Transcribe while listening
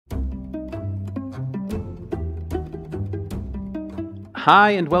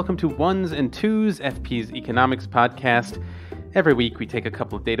Hi, and welcome to Ones and Tooze, FP's economics podcast. Every week we take a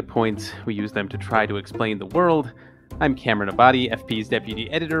couple of data points, we use them to try to explain the world. I'm Cameron Abadi, FP's deputy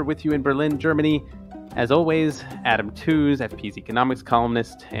editor, with you in Berlin, Germany. As always, Adam Tooze, FP's economics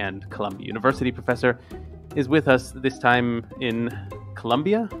columnist and Columbia University professor, is with us this time in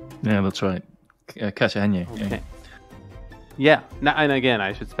Colombia? Yeah, that's right. Cartagena. Okay. Yeah, and again,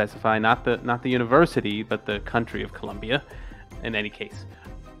 I should specify not the university, but the country of Colombia. In any case,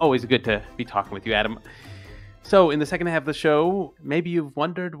 always good to be talking with you, Adam. So in the second half of the show, maybe you've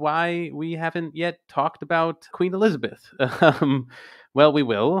wondered why we haven't yet talked about Queen Elizabeth. Well, we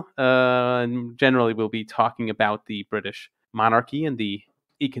will. Generally, we'll be talking about the British monarchy and the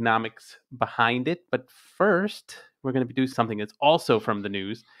economics behind it. But first, we're going to be doing something that's also from the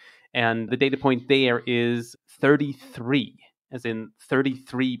news. And the data point there is 33, as in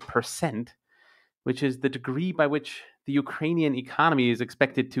 33%, which is the degree by which the Ukrainian economy is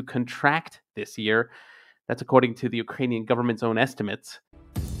expected to contract this year. That's according to the Ukrainian government's own estimates.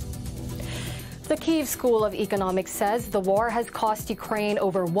 The Kyiv School of Economics says the war has cost Ukraine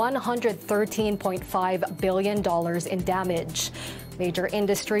over $113.5 billion in damage. Major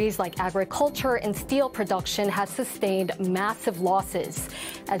industries like agriculture and steel production have sustained massive losses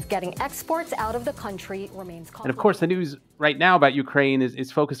as getting exports out of the country remains complicated. And of course, the news right now about Ukraine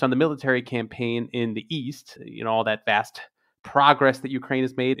is focused on the military campaign in the east. You know, all that vast progress that Ukraine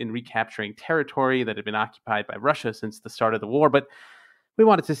has made in recapturing territory that had been occupied by Russia since the start of the war. But we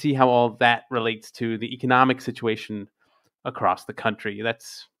wanted to see how all that relates to the economic situation across the country.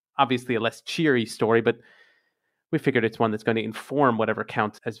 That's obviously a less cheery story, but we figured it's one that's going to inform whatever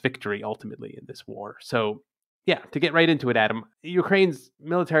counts as victory ultimately in this war. So, yeah, to get right into it, Adam, Ukraine's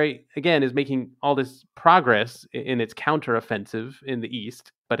military, again, is making all this progress in its counteroffensive in the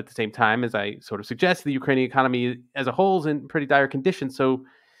east. But at the same time, as I sort of suggest, the Ukrainian economy as a whole is in pretty dire condition. So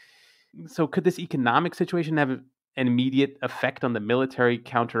could this economic situation have an immediate effect on the military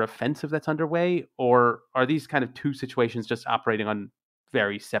counteroffensive that's underway? Or are these kind of two situations just operating on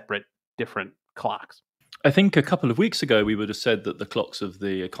very separate, different clocks? I think a couple of weeks ago, we would have said that the clocks of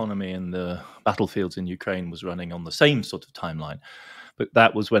the economy and the battlefields in Ukraine was running on the same sort of timeline. But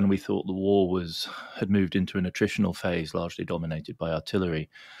that was when we thought the war had moved into an attritional phase, largely dominated by artillery.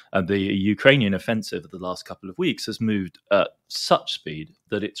 And the Ukrainian offensive of the last couple of weeks has moved at such speed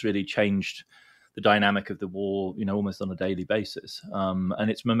that it's really changed the dynamic of the war, almost on a daily basis.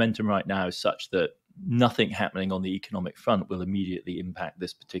 And its momentum right now is such that nothing happening on the economic front will immediately impact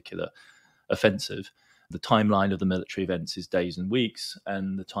this particular offensive. The timeline of the military events is days and weeks,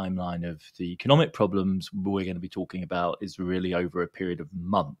 and the timeline of the economic problems we're going to be talking about is really over a period of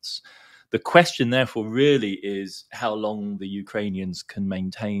months. The question, therefore, really is how long the Ukrainians can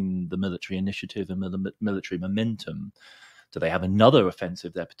maintain the military initiative and the military momentum. Do they have another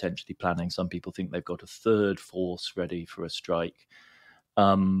offensive they're potentially planning? Some people think they've got a third force ready for a strike.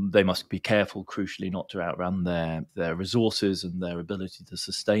 They must be careful, crucially, not to outrun their resources and their ability to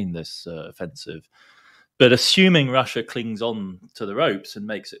sustain this offensive. But assuming Russia clings on to the ropes and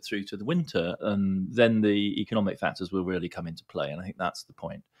makes it through to the winter, then the economic factors will really come into play. And I think that's the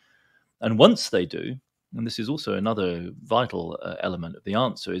point. And once they do, and this is also another vital element of the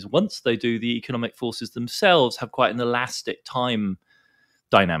answer, is once they do, the economic forces themselves have quite an elastic time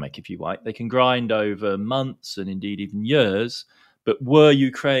dynamic, if you like. They can grind over months and indeed even years. But were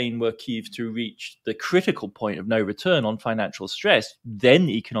Kyiv to reach the critical point of no return on financial stress, then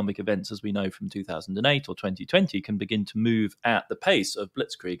economic events, as we know from 2008 or 2020, can begin to move at the pace of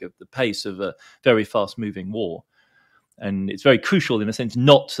blitzkrieg, at the pace of a very fast-moving war. And it's very crucial, in a sense,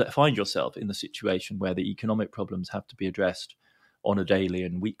 not to find yourself in the situation where the economic problems have to be addressed on a daily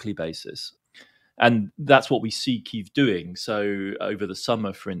and weekly basis. And that's what we see Kyiv doing. So over the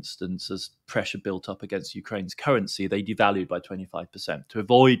summer, for instance, as pressure built up against Ukraine's currency, they devalued by 25% to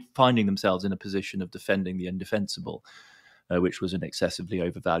avoid finding themselves in a position of defending the indefensible, which was an excessively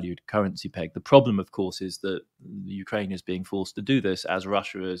overvalued currency peg. The problem, of course, is that Ukraine is being forced to do this as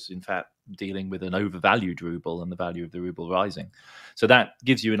Russia is, in fact, dealing with an overvalued ruble and the value of the ruble rising. So that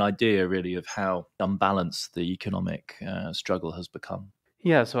gives you an idea, really, of how unbalanced the economic struggle has become.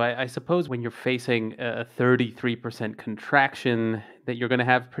 Yeah, so I suppose when you're facing a 33% contraction, that you're going to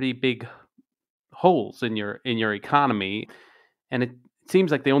have pretty big holes in your economy, and it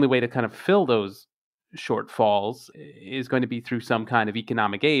seems like the only way to kind of fill those shortfalls is going to be through some kind of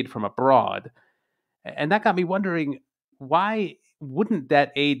economic aid from abroad. And that got me wondering, why wouldn't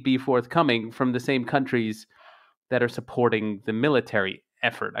that aid be forthcoming from the same countries that are supporting the military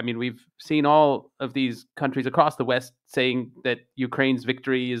effort? I mean, we've seen all of these countries across the West saying that Ukraine's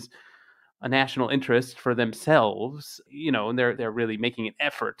victory is a national interest for themselves, and they're really making an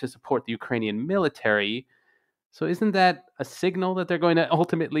effort to support the Ukrainian military. So isn't that a signal that they're going to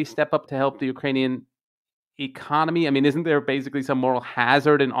ultimately step up to help the Ukrainian economy? I mean, isn't there basically some moral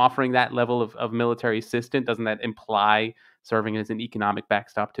hazard in offering that level of military assistance? Doesn't that imply serving as an economic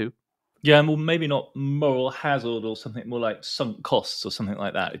backstop too? Yeah, well, maybe not moral hazard or something more like sunk costs or something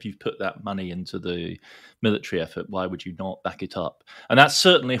like that. If you've put that money into the military effort, why would you not back it up? And that's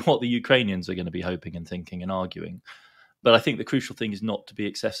certainly what the Ukrainians are going to be hoping and thinking and arguing. But I think the crucial thing is not to be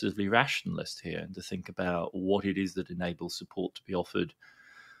excessively rationalist here and to think about what it is that enables support to be offered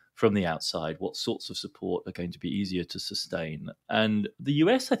from the outside, what sorts of support are going to be easier to sustain. And the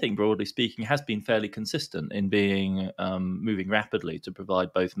US, I think, broadly speaking, has been fairly consistent in being moving rapidly to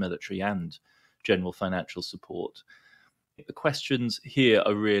provide both military and general financial support. The questions here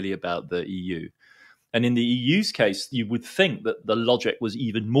are really about the EU. And in the EU's case, you would think that the logic was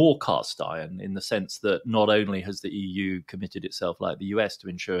even more cast iron in the sense that not only has the EU committed itself, like the US, to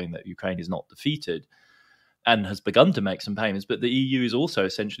ensuring that Ukraine is not defeated, and has begun to make some payments, but the EU is also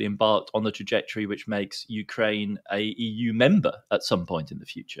essentially embarked on the trajectory which makes Ukraine a EU member at some point in the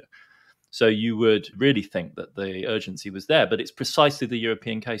future. So you would really think that the urgency was there, but it's precisely the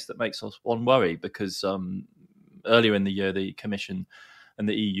European case that makes us one worry, because earlier in the year, the Commission and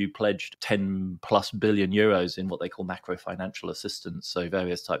the EU pledged 10 plus billion euros in what they call macro financial assistance, so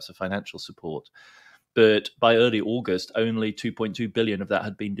various types of financial support. But by early August, only 2.2 billion of that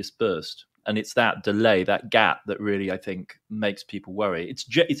had been disbursed. And it's that delay, that gap, that really, I think, makes people worry. It's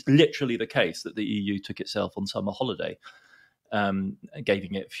literally the case that the EU took itself on summer holiday,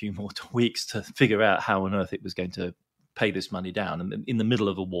 giving it a few more weeks to figure out how on earth it was going to pay this money down. And in the middle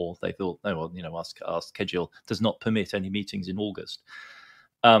of a war, they thought, oh, well, our schedule does not permit any meetings in August,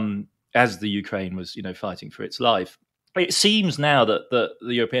 as the Ukraine was, fighting for its life. It seems now that the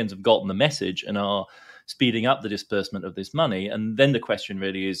Europeans have gotten the message and are speeding up the disbursement of this money. And then the question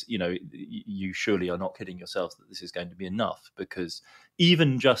really is, you surely are not kidding yourselves that this is going to be enough, because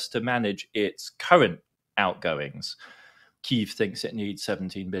even just to manage its current outgoings, Kyiv thinks it needs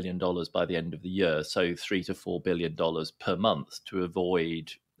 $17 billion by the end of the year, so $3 to $4 billion per month to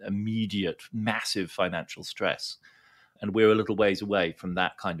avoid immediate massive financial stress. And we're a little ways away from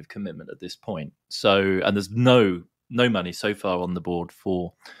that kind of commitment at this point. So, and there's no money so far on the board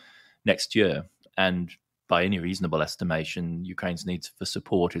for next year. And by any reasonable estimation, Ukraine's needs for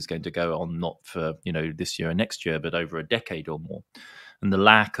support is going to go on not for, this year and next year, but over a decade or more. And the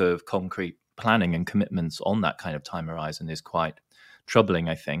lack of concrete planning and commitments on that kind of time horizon is quite troubling,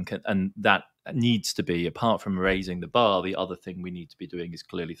 I think. And that needs to be, apart from raising the bar, the other thing we need to be doing is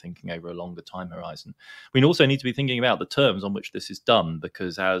clearly thinking over a longer time horizon. We also need to be thinking about the terms on which this is done,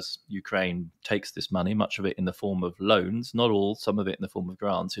 because as Ukraine takes this money, much of it in the form of loans, not all, some of it in the form of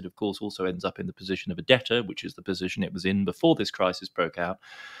grants, it of course also ends up in the position of a debtor, which is the position it was in before this crisis broke out.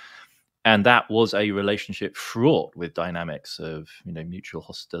 And that was a relationship fraught with dynamics of, mutual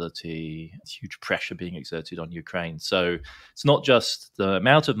hostility, huge pressure being exerted on Ukraine. So it's not just the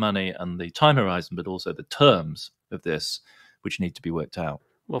amount of money and the time horizon, but also the terms of this, which need to be worked out.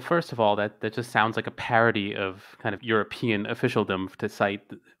 Well, first of all, that just sounds like a parody of kind of European officialdom to cite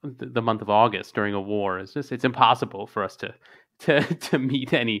the month of August during a war. It's impossible for us to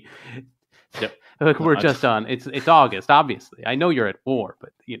meet any. Yep. Look, we're just on. It's August, obviously. I know you're at war,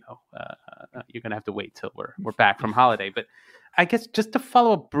 but you're gonna have to wait till we're back from holiday. But I guess just to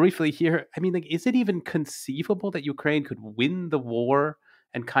follow up briefly here, I mean, is it even conceivable that Ukraine could win the war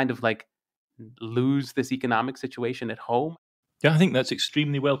and kind of lose this economic situation at home? Yeah, I think that's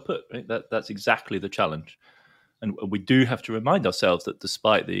extremely well put. Right? That's exactly the challenge. And we do have to remind ourselves that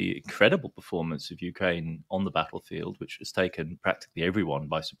despite the incredible performance of Ukraine on the battlefield, which has taken practically everyone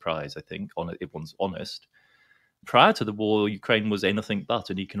by surprise, I think, if one's honest, prior to the war, Ukraine was anything but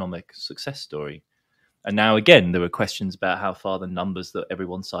an economic success story. And now, again, there were questions about how far the numbers that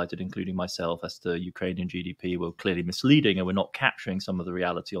everyone cited, including myself, as to Ukrainian GDP were clearly misleading and were not capturing some of the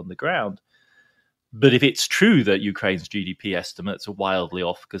reality on the ground. But if it's true that Ukraine's GDP estimates are wildly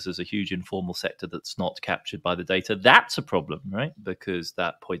off because there's a huge informal sector that's not captured by the data, that's a problem, right? Because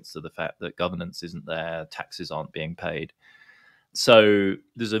that points to the fact that governance isn't there, taxes aren't being paid. So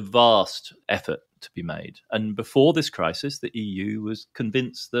there's a vast effort to be made. And before this crisis, the EU was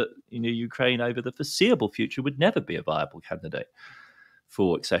convinced that Ukraine over the foreseeable future would never be a viable candidate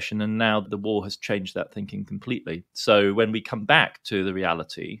for accession, and now the war has changed that thinking completely. So when we come back to the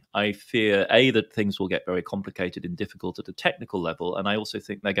reality, I fear, that things will get very complicated and difficult at a technical level, and I also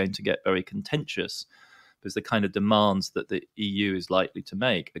think they're going to get very contentious, because the kind of demands that the EU is likely to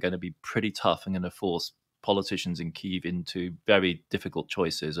make are going to be pretty tough and going to force politicians in Kyiv into very difficult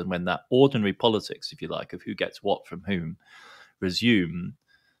choices, and when that ordinary politics, if you like, of who gets what from whom resume,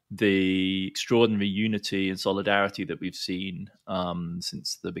 the extraordinary unity and solidarity that we've seen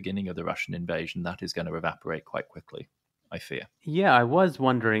since the beginning of the Russian invasion, that is going to evaporate quite quickly, I fear. Yeah, I was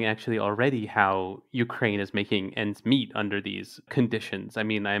wondering actually already how Ukraine is making ends meet under these conditions. I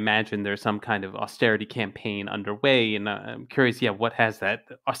mean, I imagine there's some kind of austerity campaign underway, and I'm curious, yeah, what has that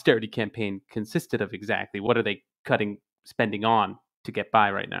austerity campaign consisted of exactly? What are they cutting spending on to get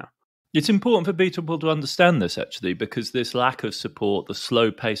by right now? It's important for people to understand this, actually, because this lack of support, the slow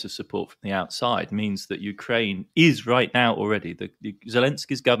pace of support from the outside, means that Ukraine is right now already, the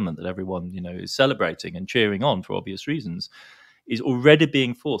Zelensky's government that everyone is celebrating and cheering on for obvious reasons, is already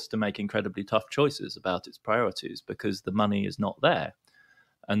being forced to make incredibly tough choices about its priorities because the money is not there.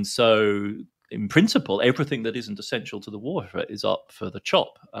 And so, in principle, everything that isn't essential to the war effort is up for the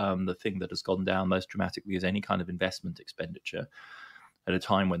chop. The thing that has gone down most dramatically is any kind of investment expenditure. At a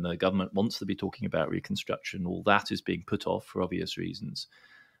time when the government wants to be talking about reconstruction, all that is being put off for obvious reasons.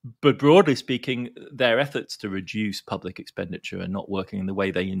 But broadly speaking, their efforts to reduce public expenditure are not working in the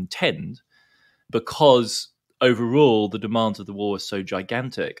way they intend, because overall the demands of the war are so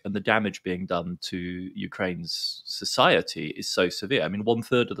gigantic and the damage being done to Ukraine's society is so severe. I mean,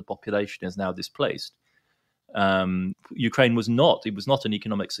 1/3 of the population is now displaced. Ukraine was not an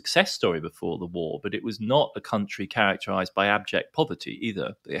economic success story before the war, but it was not a country characterized by abject poverty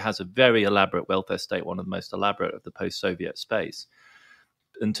either. It has a very elaborate welfare state, one of the most elaborate of the post-Soviet space.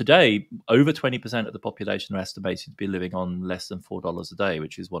 And today, over 20% of the population are estimated to be living on less than $4 a day,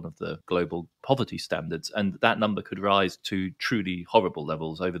 which is one of the global poverty standards. And that number could rise to truly horrible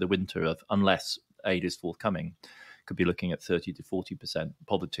levels over the winter unless aid is forthcoming. Could be looking at 30 to 40%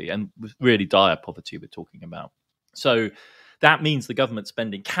 poverty, and really dire poverty we're talking about. So that means the government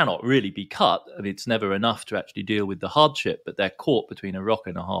spending cannot really be cut. I mean, it's never enough to actually deal with the hardship, but they're caught between a rock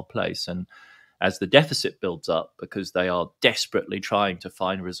and a hard place. And as the deficit builds up, because they are desperately trying to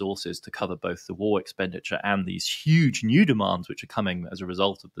find resources to cover both the war expenditure and these huge new demands which are coming as a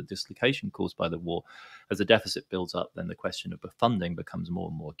result of the dislocation caused by the war, as the deficit builds up, then the question of funding becomes more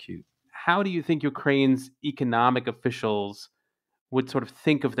and more acute. How do you think Ukraine's economic officials would sort of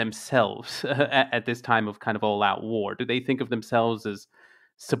think of themselves at this time of kind of all-out war? Do they think of themselves as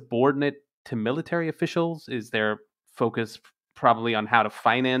subordinate to military officials? Is their focus probably on how to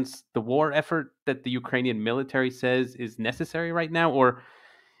finance the war effort that the Ukrainian military says is necessary right now? Or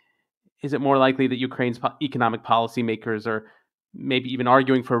is it more likely that Ukraine's economic policymakers are maybe even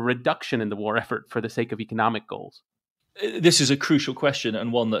arguing for a reduction in the war effort for the sake of economic goals? This is a crucial question,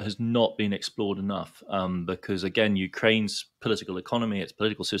 and one that has not been explored enough, because, again, Ukraine's political economy, its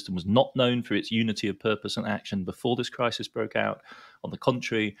political system, was not known for its unity of purpose and action before this crisis broke out. On the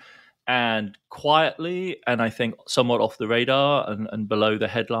contrary, and quietly, and I think somewhat off the radar and below the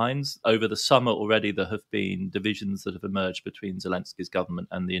headlines, over the summer already there have been divisions that have emerged between Zelensky's government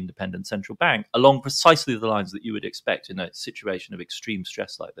and the independent central bank, along precisely the lines that you would expect in a situation of extreme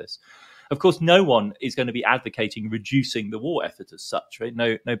stress like this. Of course, no one is going to be advocating reducing the war effort as such, right?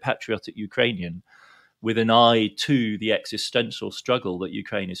 No patriotic Ukrainian with an eye to the existential struggle that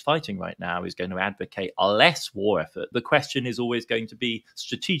Ukraine is fighting right now is going to advocate a less war effort. The question is always going to be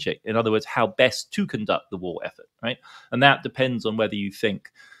strategic. In other words, how best to conduct the war effort, right? And that depends on whether you think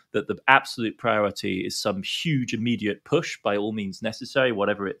that the absolute priority is some huge immediate push, by all means necessary,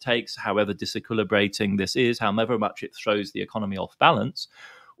 whatever it takes, however disequilibrating this is, however much it throws the economy off balance,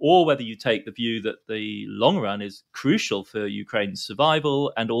 or whether you take the view that the long run is crucial for Ukraine's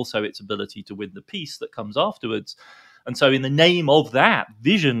survival and also its ability to win the peace that comes afterwards. And so in the name of that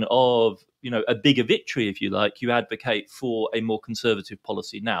vision of, a bigger victory, if you like, you advocate for a more conservative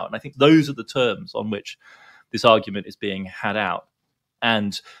policy now. And I think those are the terms on which this argument is being had out.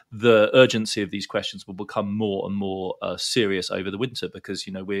 And the urgency of these questions will become more and more serious over the winter because,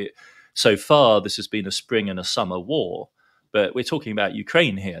 so far this has been a spring and a summer war. But we're talking about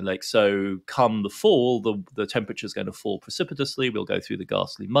Ukraine here. So come the fall, the temperature is going to fall precipitously. We'll go through the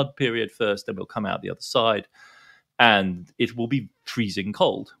ghastly mud period first, then we'll come out the other side. And it will be freezing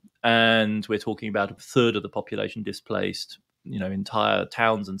cold. And we're talking about 1/3 of the population displaced, entire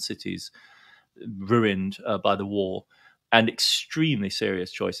towns and cities ruined by the war. And extremely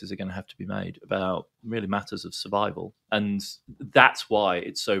serious choices are going to have to be made about really matters of survival. And that's why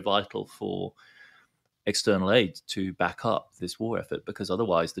it's so vital for external aid to back up this war effort, because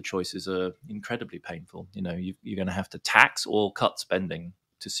otherwise the choices are incredibly painful. You're going to have to tax or cut spending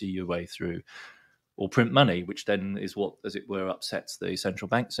to see your way through, or print money, which then is what, as it were, upsets the central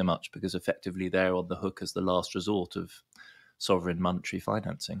bank so much, because effectively they're on the hook as the last resort of sovereign monetary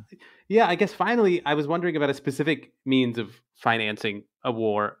financing. Yeah, I guess finally, I was wondering about a specific means of financing a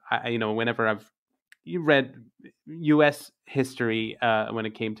war. Whenever you read U.S. history when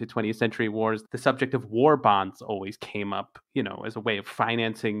it came to 20th century wars, the subject of war bonds always came up, as a way of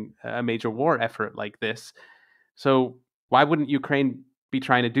financing a major war effort like this. So why wouldn't Ukraine be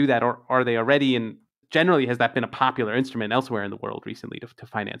trying to do that, or are they already? And generally, has that been a popular instrument elsewhere in the world recently to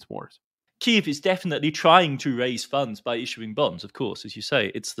finance wars? Kyiv is definitely trying to raise funds by issuing bonds, of course. As you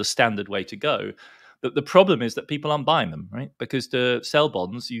say, it's the standard way to go. But the problem is that people aren't buying them, right? Because to sell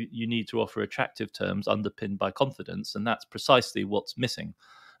bonds, you need to offer attractive terms underpinned by confidence, and that's precisely what's missing.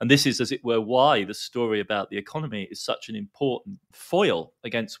 And this is, as it were, why the story about the economy is such an important foil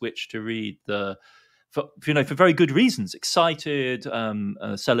against which to read for very good reasons, excited,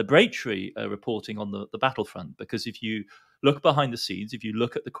 celebratory reporting on the battlefront. Because if you look behind the scenes, if you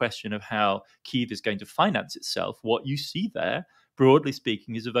look at the question of how Kyiv is going to finance itself, what you see there, broadly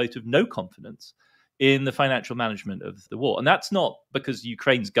speaking, is a vote of no confidence in the financial management of the war. And that's not because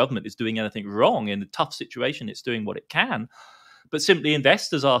Ukraine's government is doing anything wrong. In a tough situation, it's doing what it can. But simply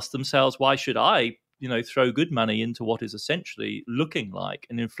investors ask themselves, why should I, throw good money into what is essentially looking like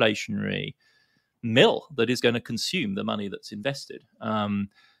an inflationary mill that is going to consume the money that's invested?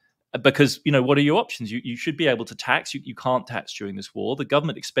 Because, what are your options? You should be able to tax. You can't tax during this war. The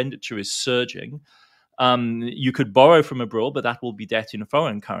government expenditure is surging. You could borrow from abroad, but that will be debt in a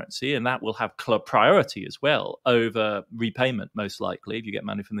foreign currency, and that will have priority as well over repayment, most likely. If you get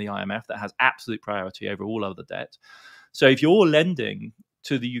money from the IMF, that has absolute priority over all other debt. So if you're lending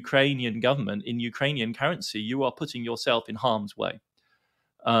to the Ukrainian government in Ukrainian currency, you are putting yourself in harm's way.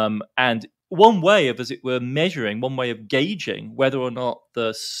 And one way of, as it were, measuring, one way of gauging whether or not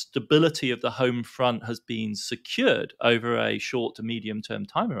the stability of the home front has been secured over a short to medium term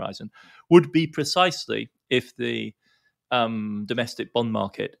time horizon would be precisely if the domestic bond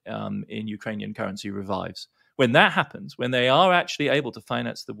market in Ukrainian currency revives. When that happens, when they are actually able to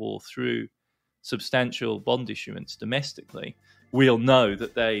finance the war through substantial bond issuance domestically, we'll know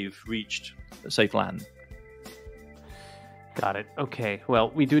that they've reached safe land. Got it. Okay.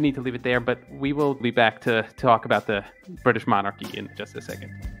 Well, we do need to leave it there, but we will be back to talk about the British monarchy in just a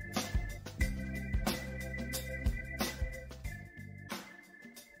second.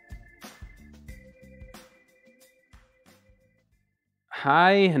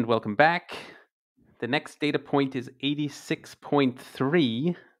 Hi, and welcome back. The next data point is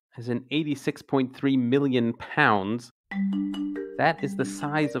 86.3, as in 86.3 million pounds. That is the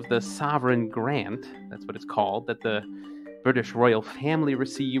size of the sovereign grant, that's what it's called, that the British royal family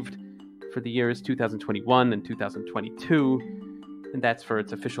received for the years 2021 and 2022, and that's for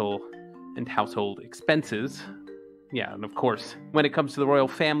its official and household expenses. Yeah, and of course, when it comes to the royal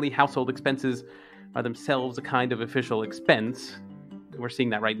family, household expenses are themselves a kind of official expense. We're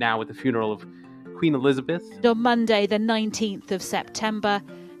seeing that right now with the funeral of Queen Elizabeth. On Monday, the 19th of September,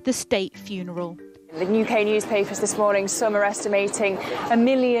 the state funeral. The UK newspapers this morning, some are estimating 1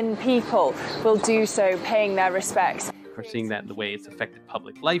 million people will do so, paying their respects. We're seeing that in the way it's affected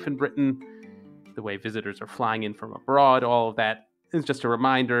public life in Britain, the way visitors are flying in from abroad. All of that is just a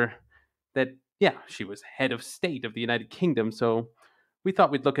reminder that, yeah, she was head of state of the United Kingdom. So we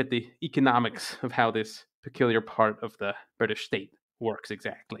thought we'd look at the economics of how this peculiar part of the British state works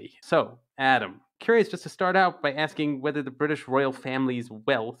exactly. So, Adam, curious just to start out by asking whether the British royal family's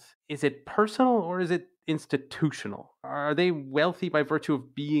wealth, is it personal or is it institutional? Are they wealthy by virtue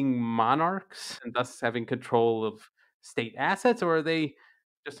of being monarchs and thus having control of state assets, or are they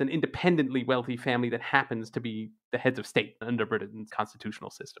just an independently wealthy family that happens to be the heads of state under Britain's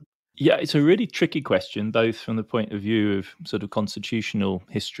constitutional system? Yeah, it's a really tricky question, both from the point of view of sort of constitutional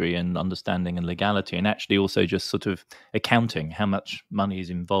history and understanding and legality, and actually also just sort of accounting, how much money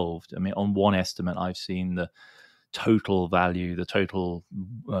is involved. I mean, on one estimate, I've seen the total value, the total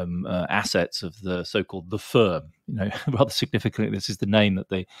assets of the so-called the firm, rather significantly, this is the name that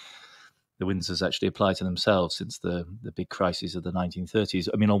the Windsors actually apply to themselves since the big crisis of the 1930s.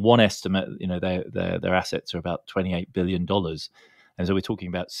 I mean, on one estimate, their assets are about $28 billion. And so we're talking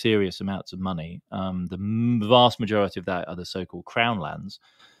about serious amounts of money. The vast majority of that are the so-called crown lands.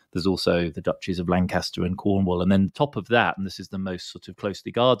 There's also the duchies of Lancaster and Cornwall. And then top of that, and this is the most sort of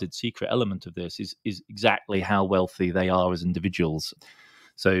closely guarded secret element of this, is exactly how wealthy they are as individuals.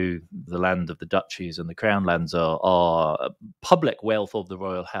 So the land of the duchies and the crown lands are public wealth of the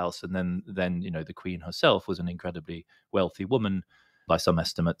royal house. And then the Queen herself was an incredibly wealthy woman. By some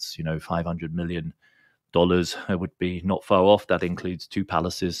estimates, $500 million would be not far off. That includes 2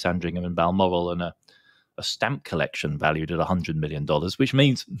 palaces, Sandringham and Balmoral, and a a stamp collection valued at $100 million, which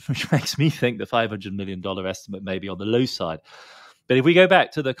makes me think the $500 million estimate may be on the low side. But if we go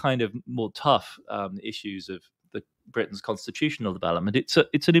back to the kind of more tough issues of Britain's constitutional development, it's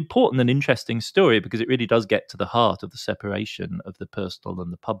an important and interesting story because it really does get to the heart of the separation of the personal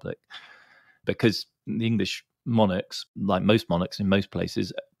and the public. Because the English monarchs, like most monarchs in most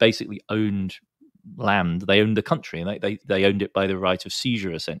places, basically owned land. They owned the country, and they owned it by the right of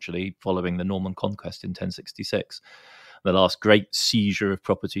seizure, essentially, following the Norman Conquest in 1066. The last great seizure of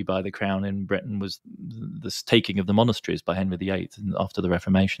property by the crown in Britain was the taking of the monasteries by Henry VIII after the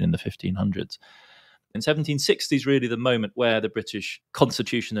Reformation in the 1500s. In 1760 is really the moment where the British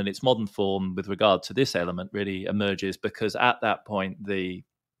Constitution in its modern form with regard to this element really emerges, because at that point the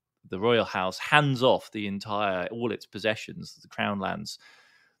royal house hands off all its possessions, the crown lands,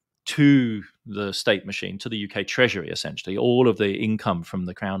 to the state machine, to the UK Treasury, essentially. All of the income from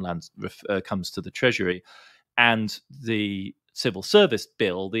the crown lands comes to the Treasury. And the civil service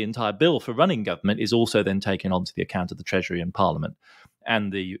bill, the entire bill for running government, is also then taken onto the account of the Treasury and Parliament.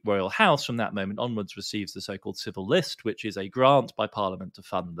 And the royal house from that moment onwards receives the so-called civil list, which is a grant by Parliament to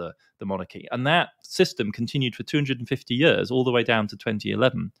fund the monarchy. And that system continued for 250 years, all the way down to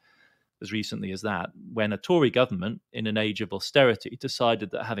 2011, as recently as that, when a Tory government, in an age of austerity, decided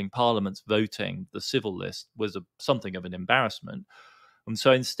that having parliaments voting the civil list was something of an embarrassment. And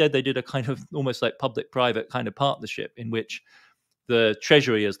so instead they did a kind of almost like public-private kind of partnership in which the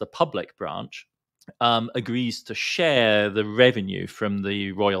Treasury, as the public branch, agrees to share the revenue from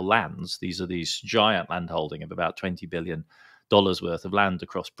the royal lands. These are these giant landholding of about $20 billion worth of land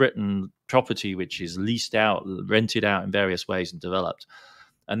across Britain, property which is leased out, rented out in various ways and developed.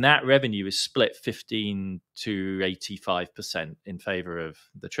 And that revenue is split 15 to 85% in favor of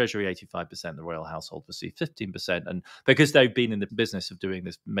the Treasury, 85%, the royal household receive 15%. And because they've been in the business of doing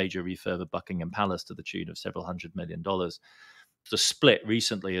this major refurb of Buckingham Palace to the tune of several $100 million, the split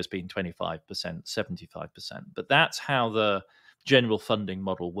recently has been 25%, 75%. But that's how the general funding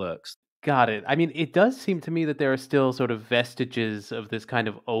model works. Got it. I mean, it does seem to me that there are still sort of vestiges of this kind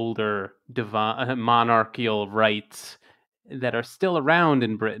of older monarchical rights that are still around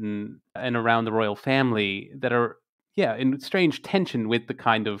in Britain and around the royal family that are, in strange tension with the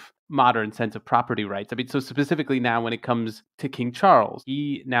kind of modern sense of property rights. I mean, so specifically now when it comes to King Charles,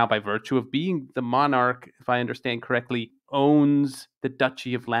 he now, by virtue of being the monarch, if I understand correctly, owns the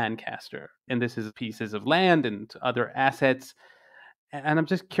Duchy of Lancaster. And this is pieces of land and other assets. And I'm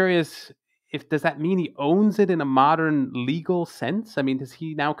just curious, does that mean he owns it in a modern legal sense? I mean, does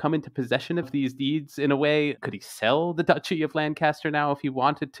he now come into possession of these deeds in a way? Could he sell the Duchy of Lancaster now if he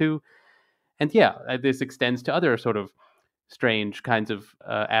wanted to? And this extends to other sort of strange kinds of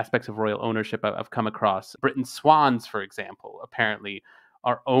aspects of royal ownership I've come across. Britain's swans, for example, apparently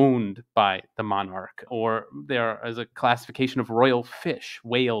are owned by the monarch, or there is a classification of royal fish,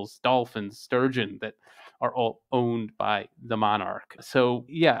 whales, dolphins, sturgeon, that are all owned by the monarch. So,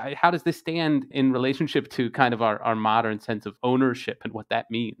 how does this stand in relationship to kind of our modern sense of ownership and what that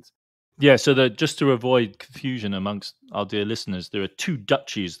means? Yeah, so just to avoid confusion amongst our dear listeners, there are two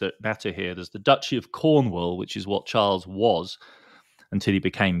duchies that matter here. There's the Duchy of Cornwall, which is what Charles was until he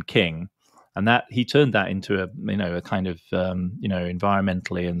became king. And that he turned that into a kind of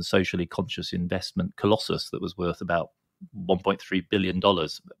environmentally and socially conscious investment colossus that was worth about $1.3 billion.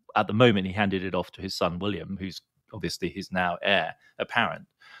 At the moment, he handed it off to his son William, who's obviously his now heir apparent.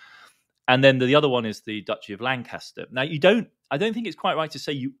 And then the other one is the Duchy of Lancaster. Now, I don't think it's quite right to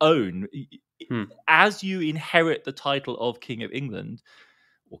say you own. As you inherit the title of King of England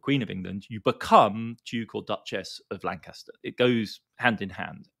or Queen of England, you become Duke or Duchess of Lancaster. It goes hand in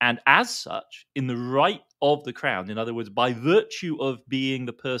hand. And as such, in the right of the crown, in other words, by virtue of being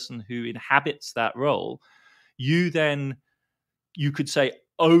the person who inhabits that role, you could say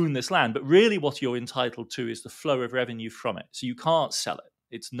own this land. But really what you're entitled to is the flow of revenue from it. So you can't sell it.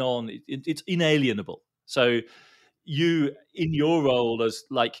 It's inalienable. So you, in your role as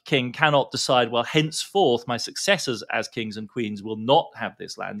like king, cannot decide, well, henceforth my successors as kings and queens will not have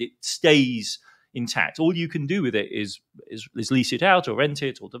this land. It stays intact. All you can do with it is lease it out or rent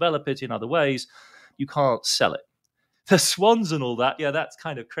it or develop it in other ways. You can't sell it. The swans and all that, that's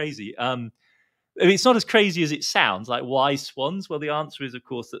kind of crazy. I mean, it's not as crazy as it sounds. Like, why swans? Well, the answer is, of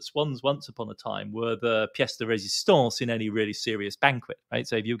course, that swans once upon a time were the pièce de résistance in any really serious banquet, right?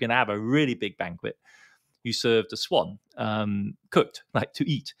 So if you were going to have a really big banquet, you served a swan, cooked, like to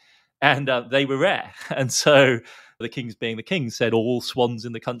eat. And they were rare. And so the kings, being the kings, said all swans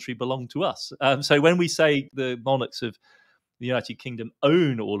in the country belong to us. So when we say the monarchs have the United Kingdom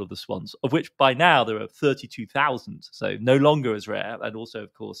own all of the swans, of which by now there are 32,000, so no longer as rare, and also,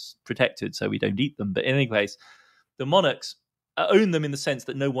 of course, protected, so we don't eat them. But in any case, the monarchs own them in the sense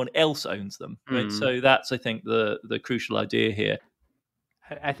that no one else owns them, right? So that's, I think, the crucial idea here.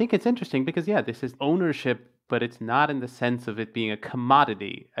 I think it's interesting because, yeah, this is ownership, but it's not in the sense of it being a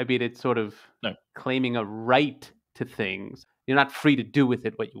commodity. I mean, it's sort of claiming a right to things. You're not free to do with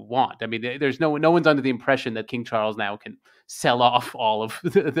it what you want. I mean, there's no one's under the impression that King Charles now can sell off all of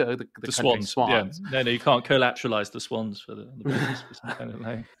the swans. Yeah. No, you can't collateralize the swans for the business. Kind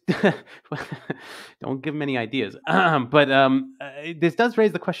of Don't give him any ideas. But this does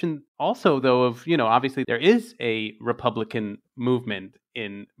raise the question also, though, of, obviously there is a Republican movement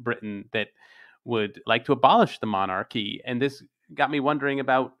in Britain that would like to abolish the monarchy. And this got me wondering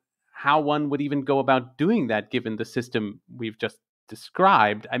about how one would even go about doing that, given the system we've just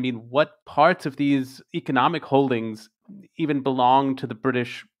described. I mean, what parts of these economic holdings even belong to the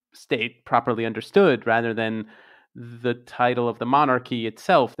British state properly understood, rather than the title of the monarchy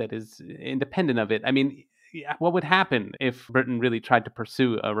itself that is independent of it? I mean, what would happen if Britain really tried to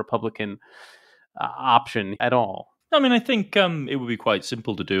pursue a Republican option at all? I mean, I think it would be quite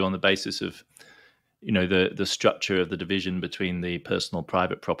simple to do on the basis of the structure of the division between the personal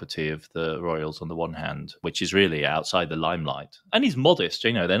private property of the royals on the one hand, which is really outside the limelight. And he's modest,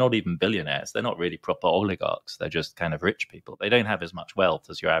 they're not even billionaires. They're not really proper oligarchs. They're just kind of rich people. They don't have as much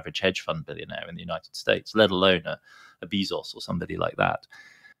wealth as your average hedge fund billionaire in the United States, let alone a Bezos or somebody like that.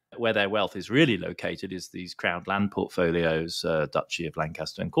 Where their wealth is really located is these crown land portfolios, Duchy of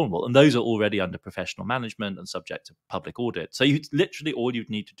Lancaster and Cornwall. And those are already under professional management and subject to public audit. So literally all you'd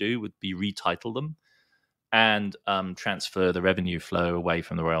need to do would be retitle them and transfer the revenue flow away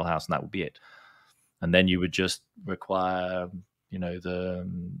from the royal house, and that would be it. And then you would just require,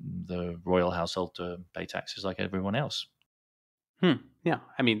 the royal household to pay taxes like everyone else. Yeah,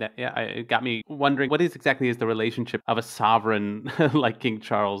 I mean, it got me wondering, what exactly is the relationship of a sovereign like King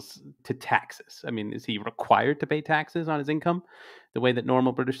Charles to taxes? I mean, is he required to pay taxes on his income the way that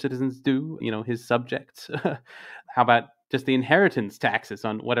normal British citizens do, his subjects? How about just the inheritance taxes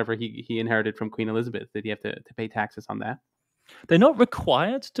on whatever he inherited from Queen Elizabeth? Did he have to pay taxes on that? They're not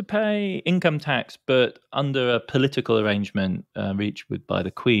required to pay income tax, but under a political arrangement reached by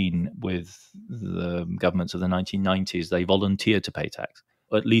the Queen with the governments of the 1990s, they volunteered to pay tax,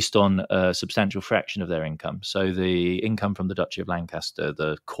 at least on a substantial fraction of their income. So the income from the Duchy of Lancaster,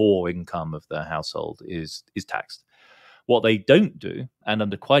 the core income of the household, is taxed. What they don't do, and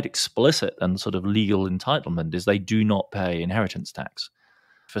under quite explicit and sort of legal entitlement, is they do not pay inheritance tax.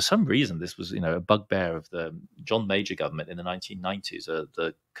 For some reason, this was, a bugbear of the John Major government in the 1990s,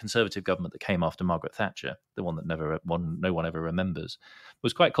 the Conservative government that came after Margaret Thatcher, the one that no one ever remembers,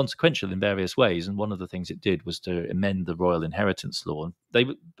 was quite consequential in various ways. And one of the things it did was to amend the royal inheritance law. And they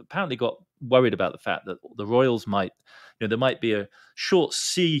apparently got worried about the fact that the royals might, there might be a short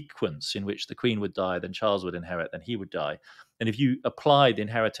sequence in which the Queen would die, then Charles would inherit, then he would die. And if you applied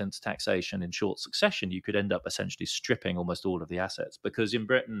inheritance taxation in short succession, you could end up essentially stripping almost all of the assets. Because in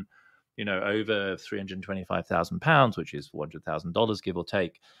Britain, over £325,000, which is $400,000, give or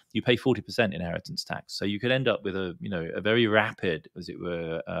take, you pay 40% inheritance tax. So you could end up with a very rapid, as it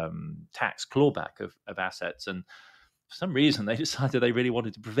were, tax clawback of assets. And for some reason, they decided they really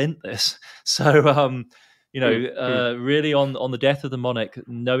wanted to prevent this. So, really on the death of the monarch,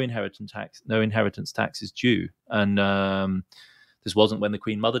 no inheritance tax is due. And this wasn't when the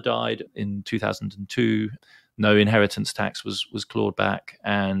Queen Mother died in 2002. No inheritance tax was clawed back,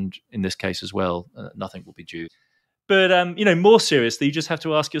 and in this case as well, nothing will be due. But more seriously, you just have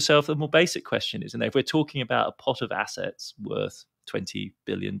to ask yourself the more basic question: is, if we're talking about a pot of assets worth $20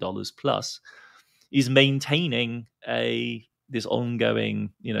 billion plus, is maintaining this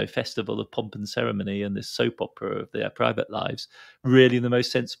ongoing, festival of pomp and ceremony and this soap opera of their private lives really the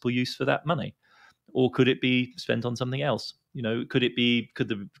most sensible use for that money? Or could it be spent on something else? Could it be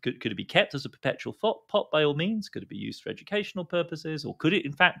kept as a perpetual pot by all means? Could it be used for educational purposes? Or could it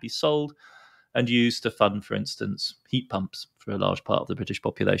in fact be sold and used to fund, for instance, heat pumps for a large part of the British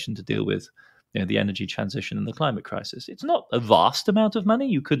population to deal with the energy transition and the climate crisis? It's not a vast amount of money.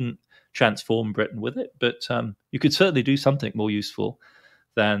 You couldn't transform Britain with it, but you could certainly do something more useful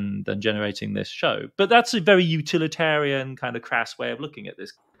than generating this show. But that's a very utilitarian kind of crass way of looking at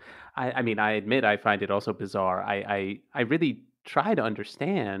this. I mean, I admit I find it also bizarre. I really try to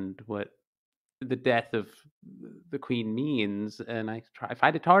understand what the death of the Queen means, and I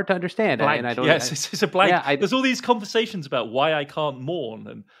find it hard to understand. Blank. And I don't. Yes, it's a blank. Yeah, there's all these conversations about why I can't mourn,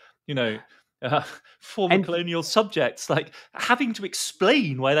 and former colonial subjects, like having to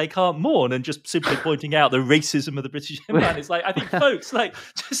explain why they can't mourn and just simply pointing out the racism of the British Empire. It's like, I think folks, like,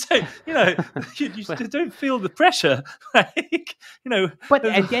 just say, you don't feel the pressure, like, But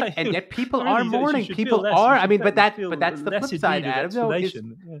and yet people are mourning. People are. I mean, but that's the flip side, Adam.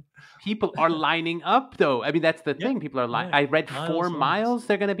 Though, people are lining up, though. I mean, that's the thing. People are I read 4 miles.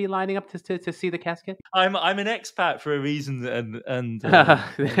 They're going to be lining up to see the casket. I'm an expat for a reason, and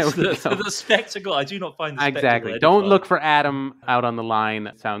the spectacle. I do not find the exactly. Don't look for Adam out on the line.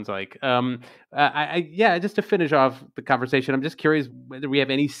 It sounds like. Just to finish off the conversation, I'm just curious whether we have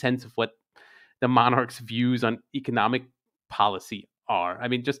any sense of what the monarch's views on economic policy are. I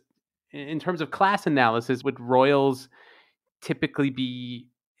mean, just in terms of class analysis, would royals typically be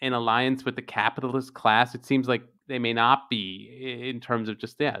in alliance with the capitalist class? It seems like they may not be in terms of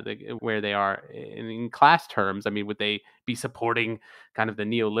just where they are in class terms. I mean, would they be supporting kind of the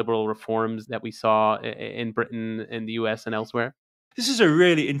neoliberal reforms that we saw in Britain, in the US, and elsewhere? This is a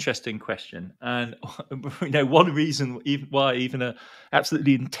really interesting question, and one reason why even an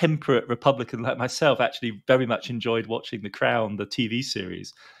absolutely intemperate Republican like myself actually very much enjoyed watching The Crown, the TV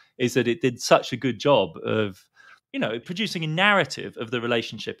series, is that it did such a good job of producing a narrative of the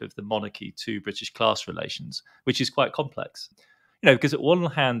relationship of the monarchy to British class relations, which is quite complex. Because at one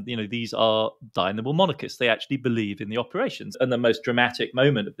hand, these are dynamal monarchists. They actually believe in the operations. And the most dramatic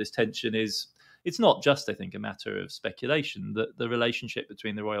moment of this tension is, it's not just, I think, a matter of speculation, that the relationship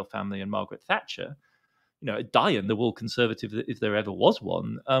between the royal family and Margaret Thatcher, Diane, the Wool Conservative, if there ever was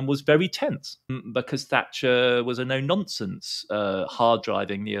one, was very tense because Thatcher was a no-nonsense,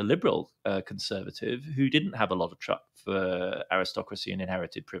 hard-driving neoliberal conservative who didn't have a lot of truck for aristocracy and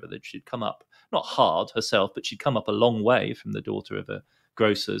inherited privilege. She'd come up, not hard herself, but she'd come up a long way from the daughter of a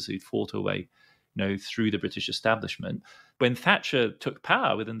grocer's who'd fought her way through the British establishment. When Thatcher took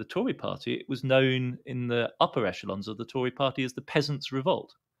power within the Tory party, it was known in the upper echelons of the Tory party as the Peasants'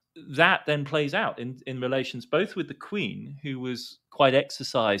 Revolt. That then plays out in relations both with the Queen, who was quite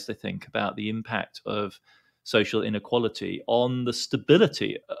exercised, I think, about the impact of social inequality on the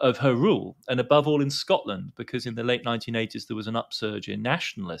stability of her rule, and above all in Scotland, because in the late 1980s there was an upsurge in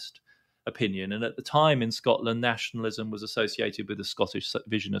nationalist opinion, and at the time in Scotland nationalism was associated with the Scottish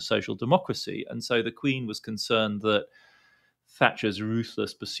vision of social democracy, and so the Queen was concerned that Thatcher's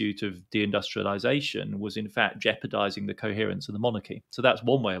ruthless pursuit of deindustrialization was in fact jeopardizing the coherence of the monarchy. So that's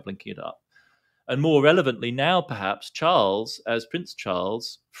one way of linking it up. And more relevantly now, perhaps, Charles, as Prince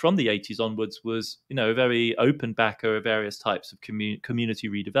Charles, from the 80s onwards, was a very open backer of various types of community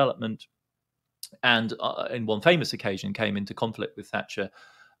redevelopment, and in one famous occasion came into conflict with Thatcher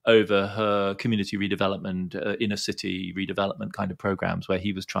over her community redevelopment, inner city redevelopment kind of programs, where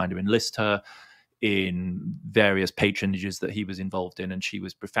he was trying to enlist her in various patronages that he was involved in, and she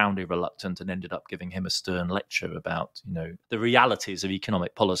was profoundly reluctant and ended up giving him a stern lecture about, the realities of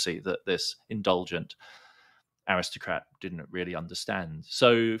economic policy that this indulgent aristocrat didn't really understand.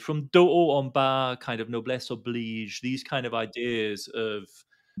 So from dos haut en bas, kind of noblesse oblige, these kind of ideas of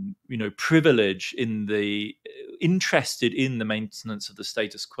privilege in the interested in the maintenance of the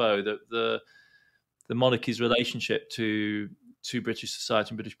status quo, that the monarchy's relationship to British society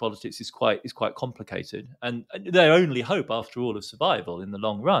and British politics is quite complicated, and their only hope, after all, of survival in the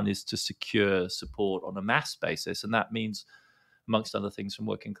long run is to secure support on a mass basis, and that means, amongst other things, from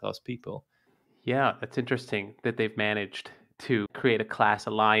working class people. Yeah, that's interesting that they've managed to create a class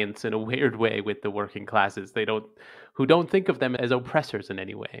alliance in a weird way with the working classes. Who don't think of them as oppressors in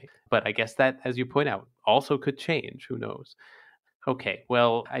any way. But I guess that, as you point out, also could change. Who knows? Okay,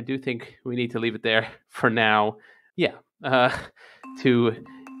 well, I do think we need to leave it there for now. Yeah. To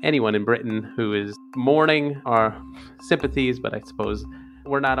anyone in Britain who is mourning, our sympathies, but I suppose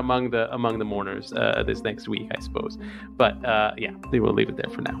we're not among the mourners this next week, I suppose. But we will leave it there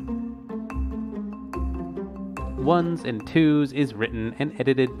for now. Ones and Tooze is written and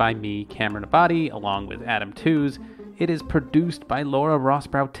edited by me, Cameron Abadi, along with Adam Tooze. It is produced by Laura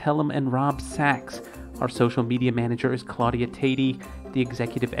Rossbrow-Tellem and Rob Sachs. Our social media manager is Claudia Tatey. The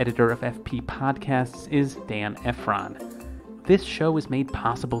executive editor of FP Podcasts is Dan Efron. This show is made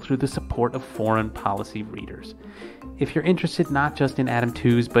possible through the support of foreign policy readers. If you're interested not just in Adam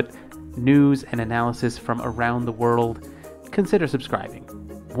Tooze, but news and analysis from around the world, consider subscribing.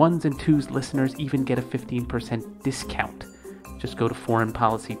 Ones and Tooze listeners even get a 15% discount. Just go to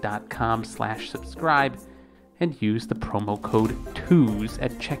foreignpolicy.com/subscribe and use the promo code TOOZE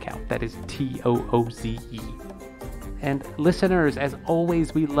at checkout. That is TOOZE. And listeners, as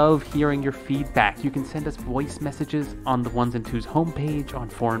always, we love hearing your feedback. You can send us voice messages on the Ones and Tooze homepage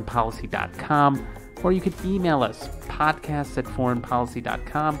on foreignpolicy.com, or you can email us,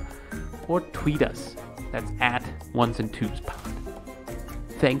 podcasts@foreignpolicy.com, or tweet us. That's at Ones and Twos Pod.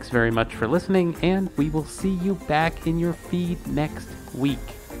 Thanks very much for listening, and we will see you back in your feed next week.